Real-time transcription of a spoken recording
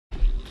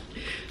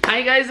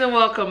Hi guys, and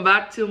welcome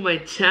back to my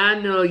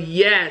channel.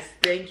 Yes,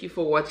 thank you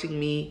for watching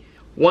me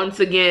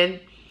once again.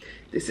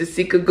 This is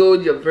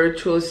SikaGold, your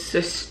virtual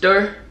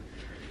sister.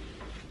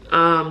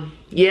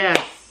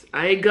 Yes,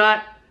 I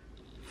got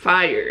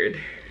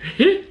fired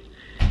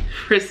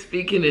for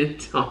speaking in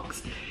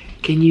tongues.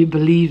 Can you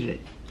believe it?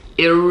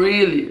 It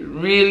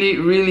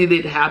really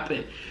did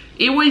happen.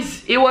 It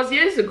was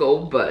years ago,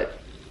 but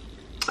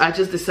I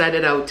just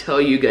decided I would tell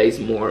you guys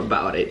more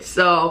about it.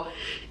 So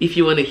if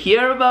you want to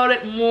hear about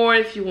it more,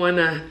 if you want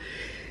to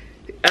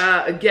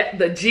get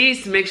the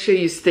gist, make sure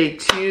you stay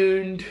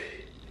tuned.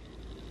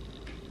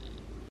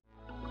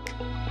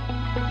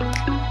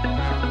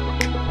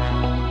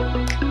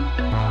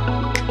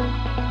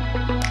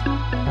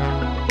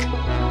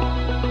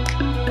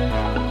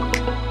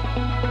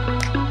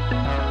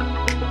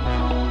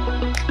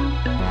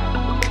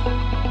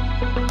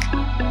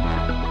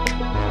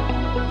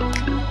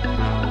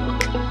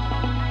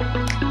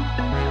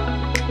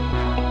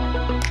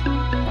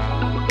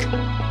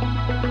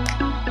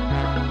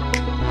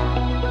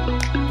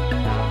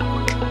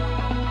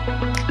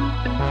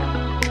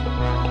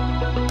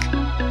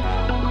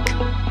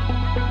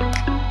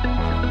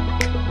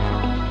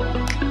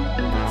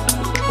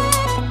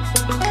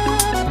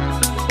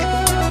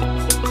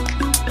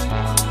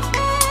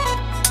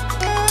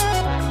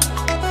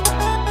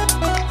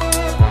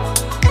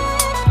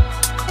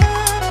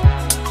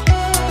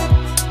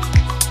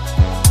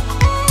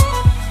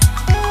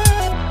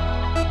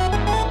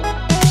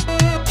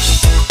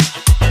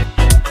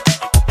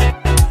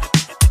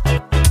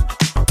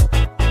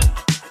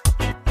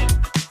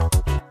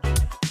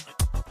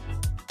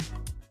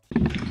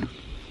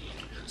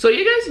 So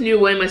you guys knew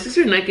when my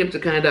sister and I came to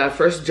Canada, our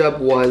first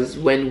job was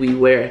when we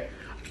were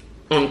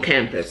on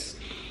campus.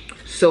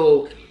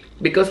 So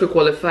because we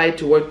qualified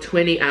to work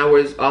 20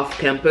 hours off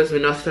campus, we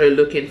now started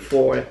looking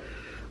for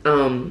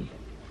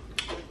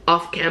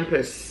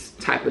off-campus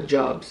type of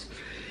jobs.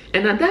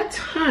 And at that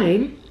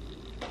time,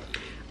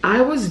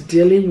 I was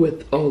dealing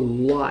with a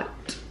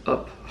lot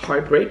of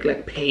heartbreak,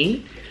 like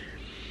pain.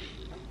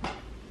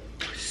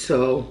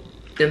 So,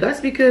 and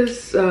that's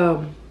because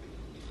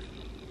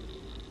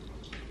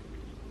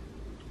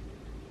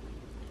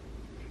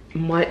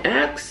my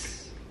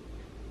ex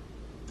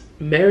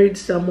married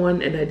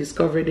someone and I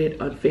discovered it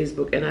on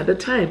Facebook, and at the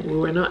time we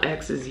were not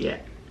exes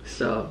yet.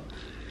 So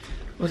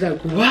I was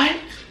like, what?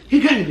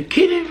 You gotta be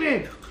kidding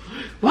me.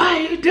 Why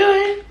are you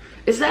doing?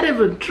 Is that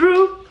even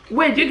true?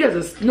 Wait, you guys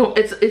are, no,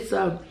 it's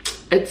how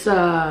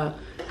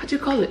do you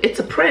call it? It's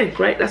a prank,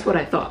 right? That's what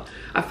I thought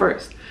at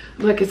first.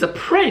 I'm like, it's a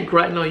prank,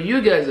 right? No, you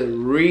guys are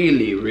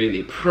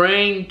really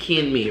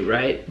pranking me,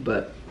 right?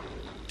 But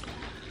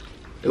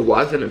it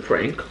wasn't a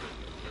prank.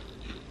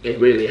 It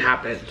really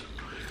happened.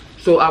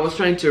 So I was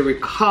trying to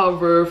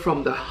recover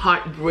from the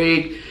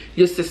heartbreak.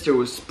 Your sister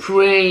was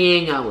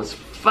praying, I was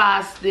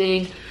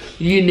fasting,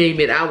 you name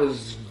it, I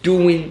was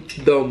doing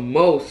the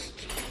most.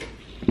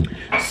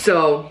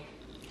 So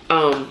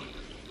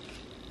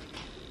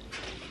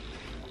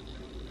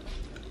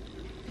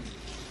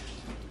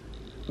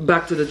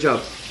back to the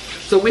job.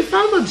 So we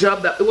found a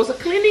job that it was a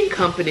cleaning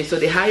company, so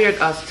they hired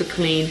us to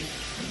clean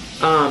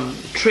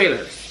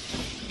trailers.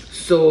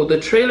 So the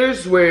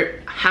trailers were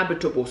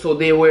habitable, so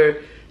they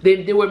were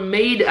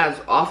made as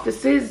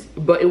offices,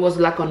 but it was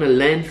like on a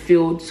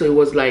landfill, so it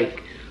was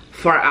like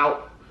far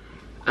out,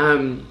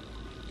 and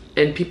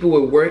people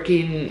were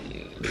working.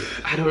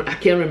 I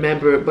can't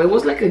remember, but it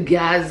was like a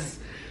gas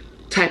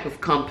type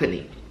of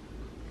company.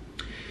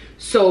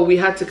 So we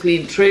had to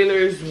clean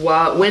trailers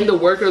when the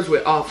workers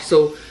were off.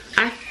 So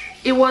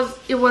it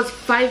was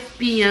 5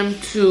 p.m.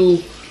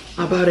 to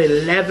about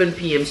 11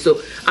 p.m. So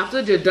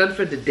after they're done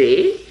for the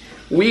day,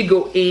 we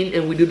go in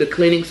and we do the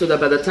cleaning so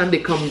that by the time they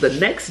come the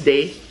next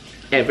day,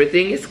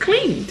 everything is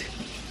cleaned.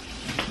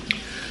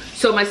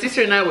 So my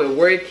sister and I were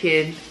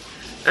working,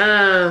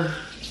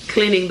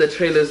 cleaning the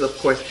trailers, of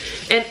course.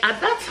 And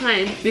at that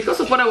time, because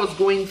of what I was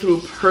going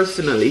through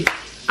personally,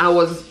 I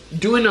was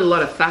doing a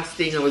lot of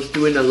fasting, I was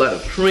doing a lot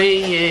of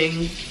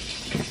praying.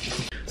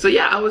 So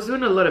yeah, I was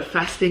doing a lot of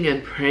fasting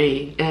and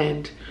praying,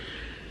 and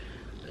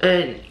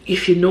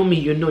if you know me,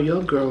 you know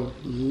your girl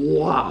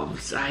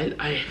loves,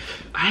 I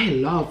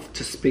love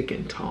to speak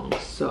in tongues.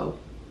 So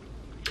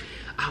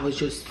I was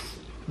just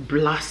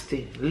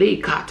blasting.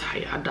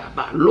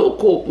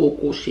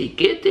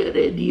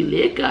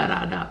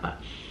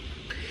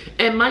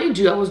 And mind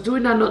you, I was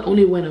doing that not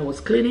only when I was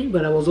cleaning,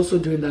 but I was also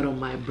doing that on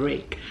my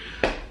break.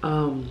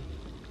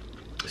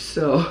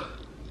 So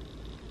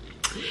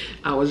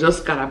I was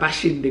just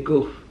carabashing the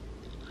go.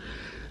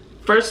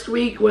 First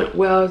week went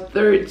well,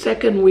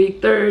 second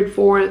week, third,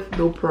 fourth,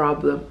 no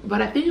problem.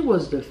 But I think it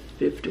was the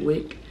fifth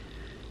week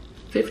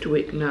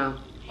now.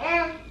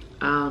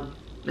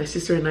 My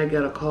sister and I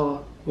got a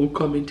call, who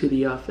come into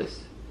the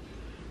office.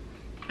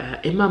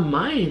 In my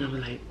mind, I'm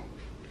like,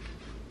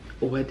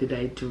 what did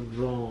I do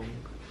wrong?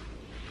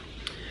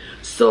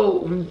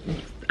 So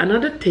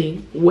another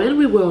thing, when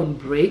we were on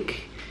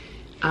break,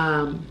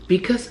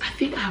 because I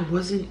think I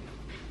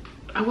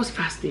was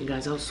fasting,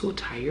 guys. I was so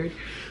tired.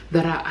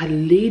 that I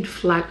laid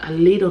flat. I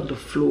laid on the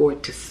floor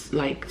to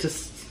like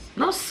just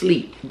not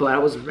sleep, but I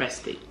was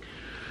resting.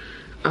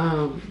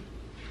 And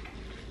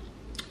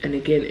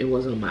again, it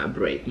was on my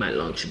break, my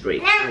lunch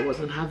break. I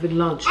wasn't having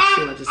lunch,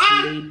 so I just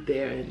laid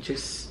there and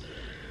just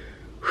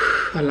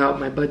allowed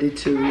my body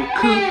to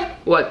recoup.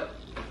 What?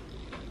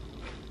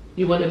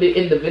 You want to be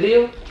in the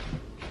video?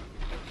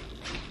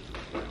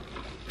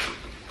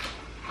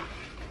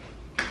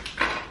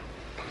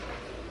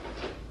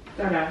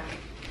 Tada.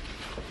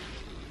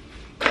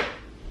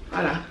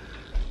 Tada.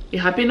 You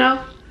happy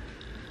now?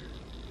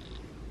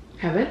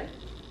 Have it?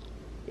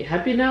 You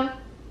happy now?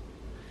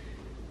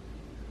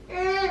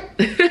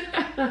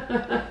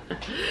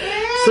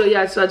 So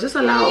yeah, so I just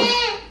allowed.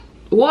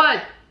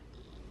 What?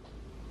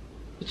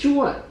 What you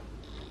want?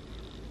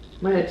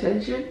 My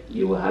attention?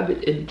 You will have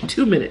it in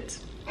 2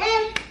 minutes.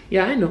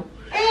 Yeah, I know.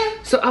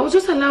 So I was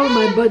just allowing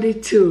my body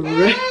to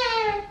rest.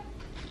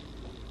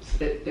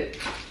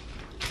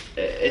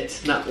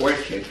 It's not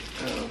working.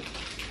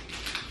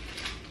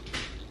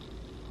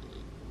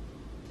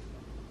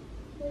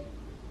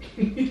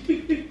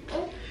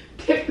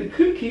 Take the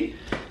cookie.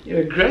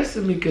 You're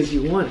aggressive because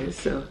you want it.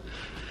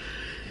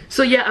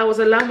 So yeah, I was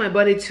allowing my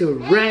body to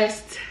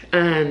rest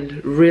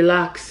and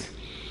relax.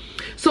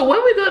 So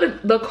when we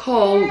got the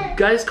call,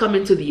 guys come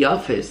into the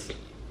office,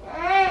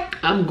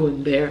 I'm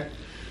going there,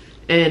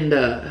 and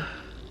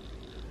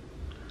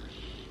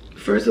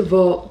first of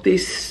all, they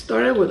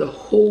started with a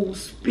whole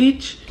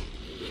speech.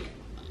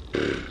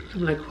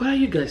 I'm like, what are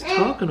you guys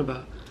talking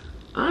about?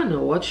 I don't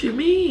know what you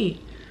mean.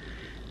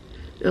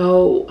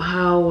 Oh,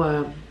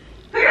 how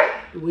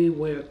we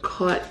were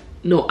caught.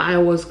 No, I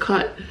was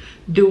caught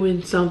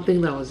doing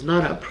something that was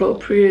not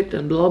appropriate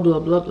and blah blah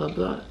blah blah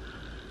blah.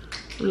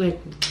 I'm like,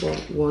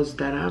 what was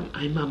that?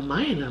 I'm a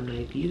mind. I'm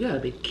like, you gotta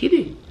be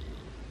kidding.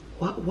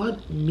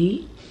 What,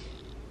 me?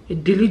 A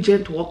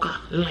diligent worker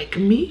like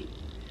me?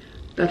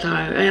 That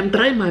I am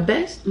trying my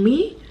best?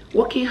 Me?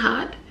 Working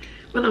hard?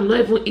 When I'm not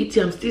even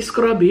eating, I'm still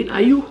scrubbing.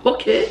 Are you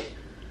okay?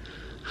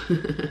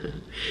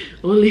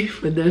 Only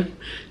for them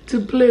to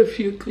play a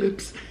few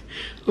clips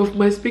of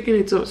my speaking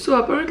in tongues. So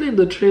apparently in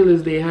the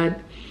trailers they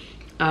had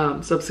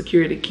some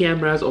security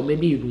cameras, or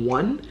maybe in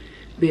one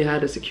they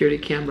had a security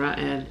camera,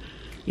 and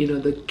you know,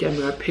 the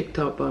camera picked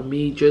up on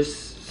me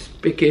just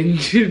speaking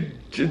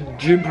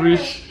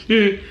gibberish,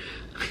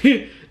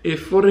 a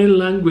foreign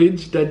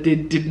language that they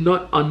did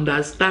not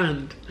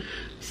understand.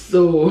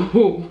 So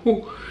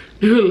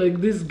they were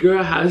like, this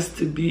girl has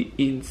to be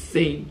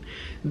insane.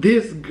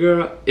 This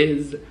girl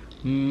is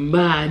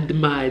mad.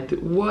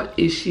 What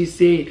is she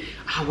saying?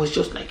 I was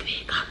just like,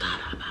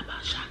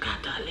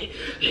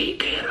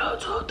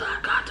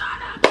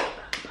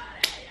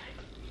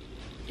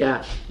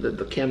 yeah,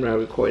 the camera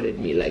recorded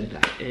me like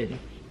that, and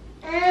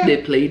they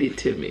played it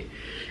to me.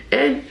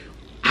 And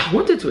I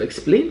wanted to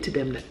explain to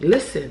them that,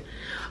 listen,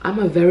 I'm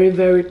a very,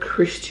 very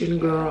Christian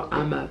girl.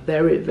 I'm a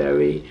very,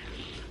 very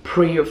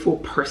prayerful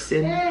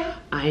person.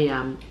 I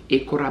am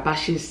a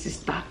Korabashi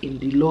sister in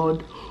the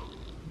Lord.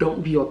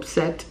 Don't be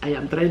upset. I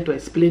am trying to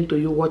explain to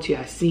you what you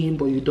are seeing,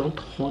 but you don't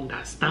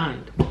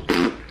understand.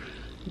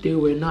 They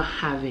were not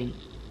having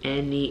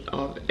any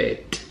of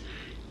it.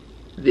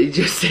 They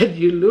just said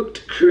you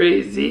looked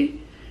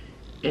crazy,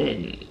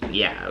 and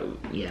yeah.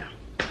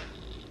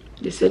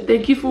 They said,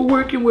 thank you for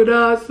working with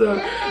us.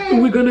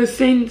 We're gonna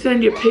send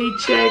your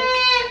paycheck.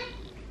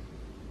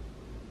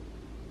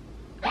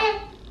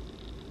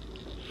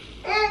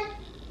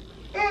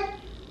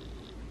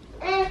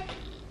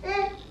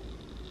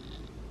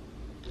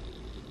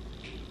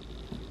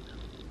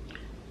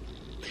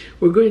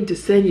 We're going to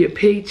send your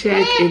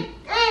paycheck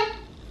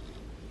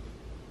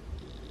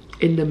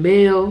in the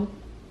mail.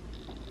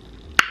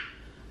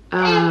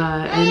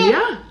 And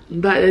yeah,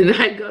 and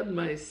I got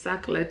my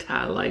sack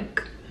letter,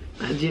 like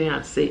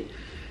Nigerians say.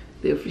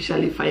 They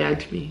officially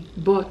fired me.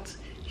 But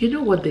you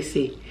know what they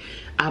say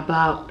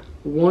about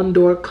one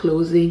door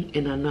closing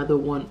and another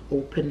one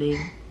opening?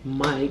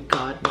 My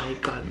God. I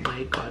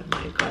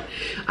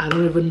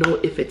don't even know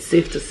if it's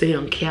safe to say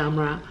on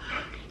camera,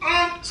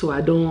 so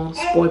I don't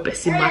spoil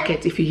person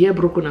market. If you hear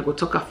broken, I go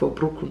talk out for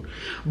broken.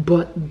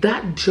 But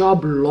that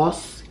job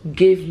loss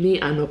gave me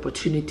an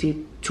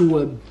opportunity to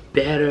a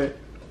better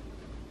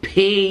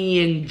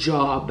paying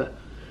job.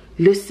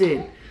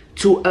 Listen,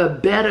 to a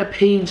better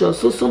paying job.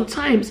 So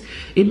sometimes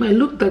it might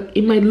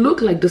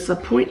look like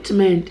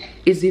disappointment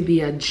is in the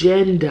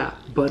agenda,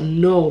 but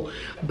no,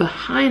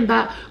 behind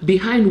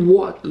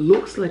what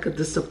looks like a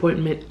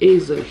disappointment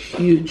is a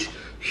huge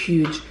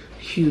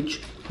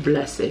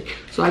blessing.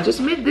 So I just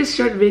made this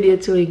short video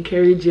to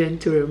encourage you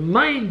and to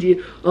remind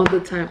you of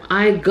the time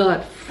I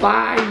got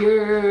fired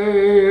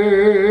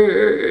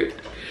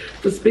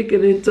for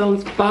speaking in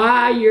tongues.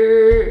 Fired.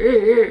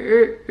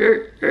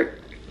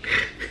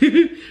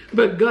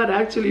 But God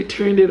actually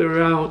turned it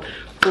around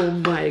for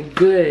my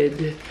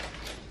good.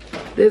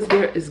 This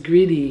girl is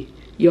greedy,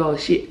 y'all.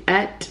 She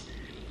ate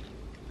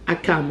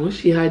akamu,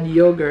 she had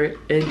yogurt,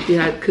 and she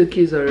had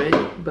cookies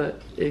already,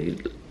 but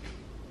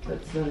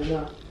that's not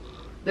enough.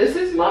 This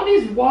is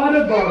mommy's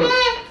water bottle.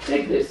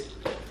 Take this.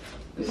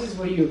 This is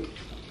for you.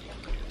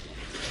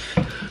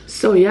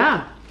 So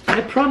yeah,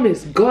 I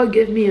promise God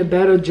gave me a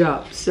better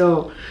job.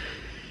 So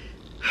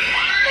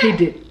he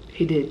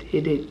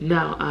did.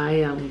 Now I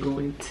am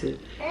going to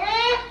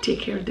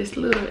take care of this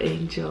little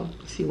angel,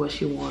 see what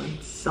she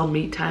wants. Some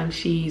me time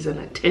she's an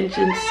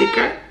attention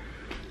seeker,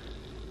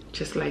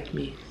 just like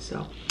me.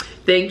 So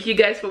thank you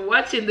guys for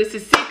watching. This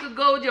is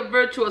SikaGold, your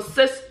virtual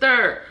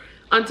sister.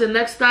 Until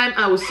next time,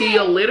 I will see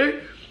you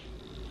later.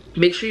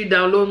 Make sure you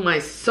download my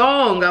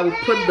song. I will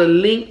put the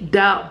link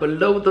down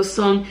below the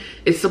song.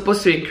 It's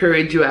supposed to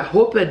encourage you. I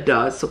hope it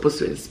does. It's supposed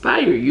to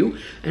inspire you.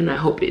 And I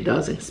hope it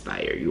does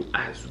inspire you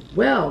as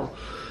well.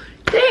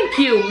 Thank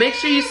you. Make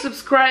sure you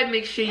subscribe.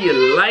 Make sure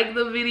you like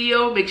the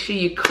video. Make sure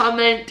you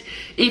comment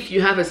if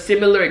you have a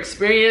similar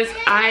experience.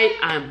 I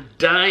am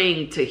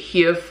dying to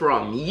hear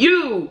from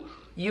you.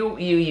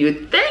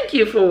 You. Thank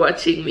you for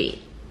watching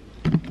me.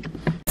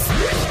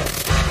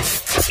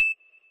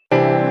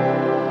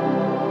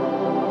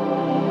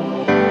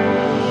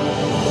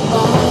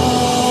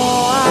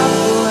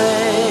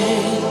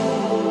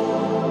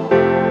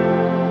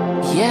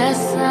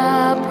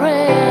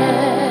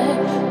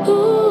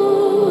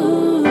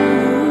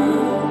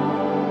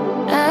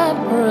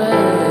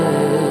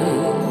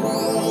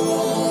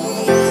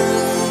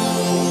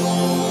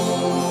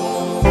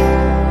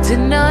 Did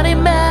not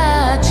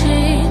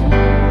imagine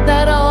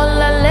that all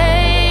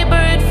I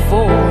labored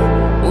for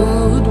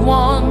would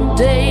one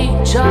day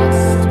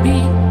just be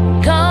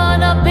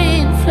gone up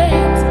in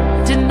flames.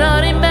 Did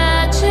not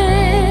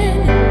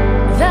imagine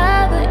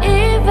that the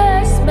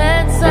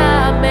investments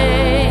I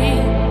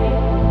made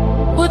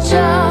would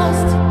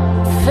just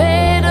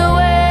fade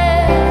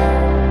away.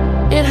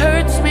 It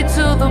hurts me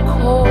to the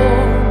core,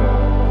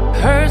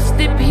 hurts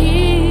the people.